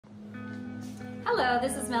Hello,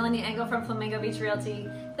 this is Melanie Engel from Flamingo Beach Realty.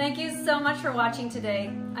 Thank you so much for watching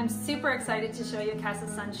today. I'm super excited to show you Casa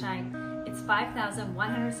Sunshine. It's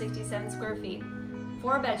 5,167 square feet,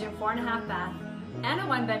 4-bedroom, 4.5 bath, and a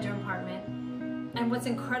 1-bedroom apartment. And what's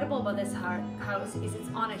incredible about this house is it's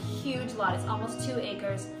on a huge lot. It's almost 2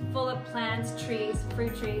 acres, full of plants, trees,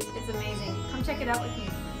 fruit trees. It's amazing. Come check it out with me.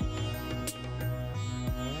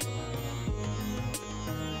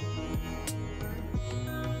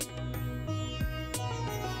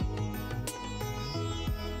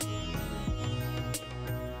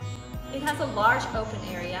 It has a large open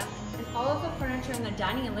area, and all of the furniture in the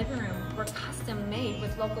dining and living room were custom made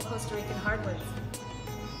with local Costa Rican hardwoods.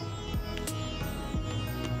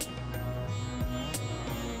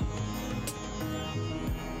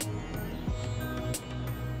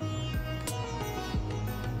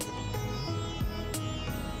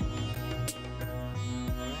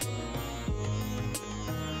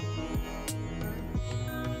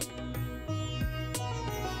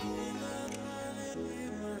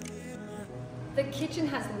 The kitchen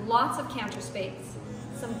has lots of counter space,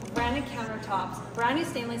 some granite countertops, brand new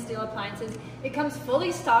stainless steel appliances. It comes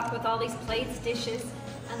fully stocked with all these plates, dishes,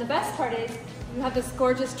 and the best part is you have this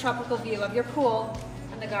gorgeous tropical view of your pool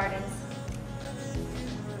and the gardens.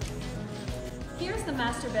 Here's the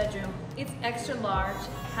master bedroom. It's extra large,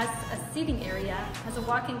 has a seating area, has a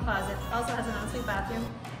walk-in closet, also has an ensuite bathroom,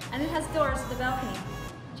 and it has doors to the balcony.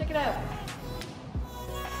 Check it out.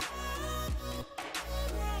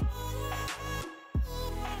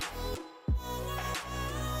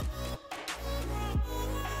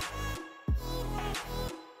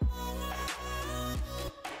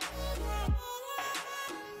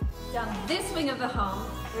 Down this wing of the home,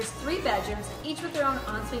 there's 3 bedrooms, each with their own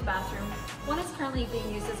ensuite bathroom. One is currently being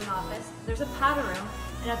used as an office. There's a powder room,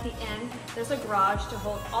 and at the end, there's a garage to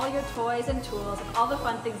hold all your toys and tools and all the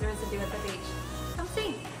fun things there is to do at the beach. Come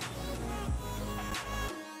see.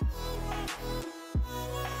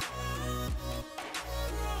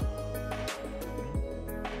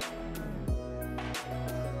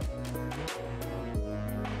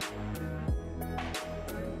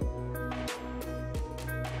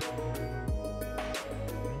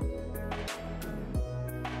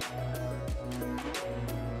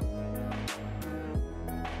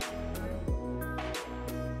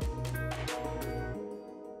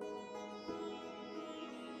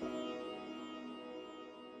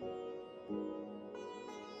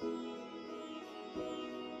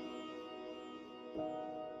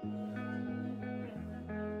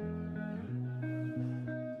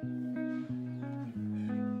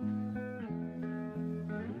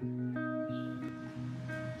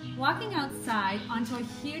 Walking outside onto a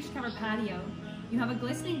huge covered patio, you have a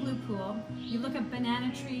glistening blue pool. You look at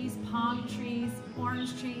banana trees, palm trees,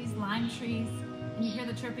 orange trees, lime trees, and you hear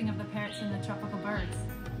the chirping of the parrots and the tropical birds.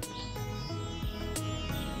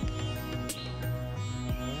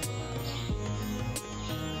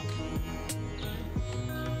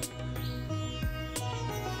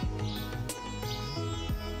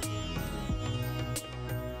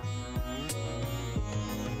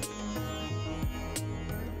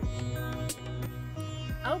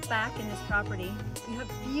 Out back in this property, you have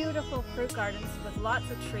beautiful fruit gardens with lots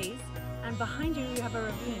of trees, and behind you, you have a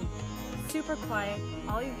ravine. Super quiet,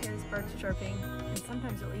 all you hear is birds chirping, and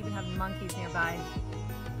sometimes you'll even have monkeys nearby.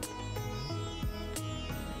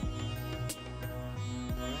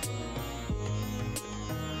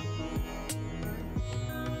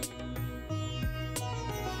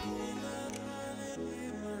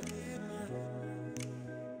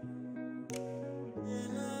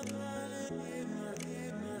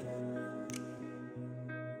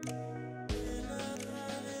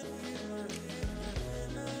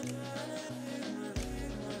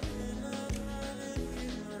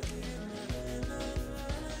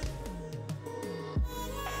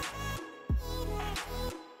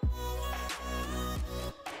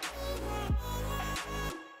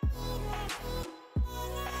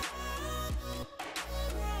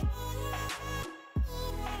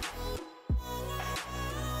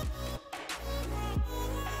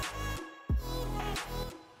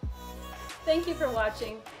 Thank you for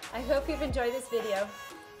watching. I hope you've enjoyed this video.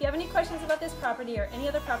 If you have any questions about this property or any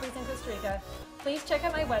other properties in Costa Rica, please check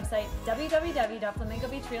out my website,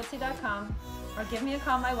 www.flamingobeachrealty.com, or give me a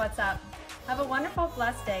call on my WhatsApp. Have a wonderful,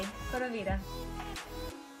 blessed day. Pura vida.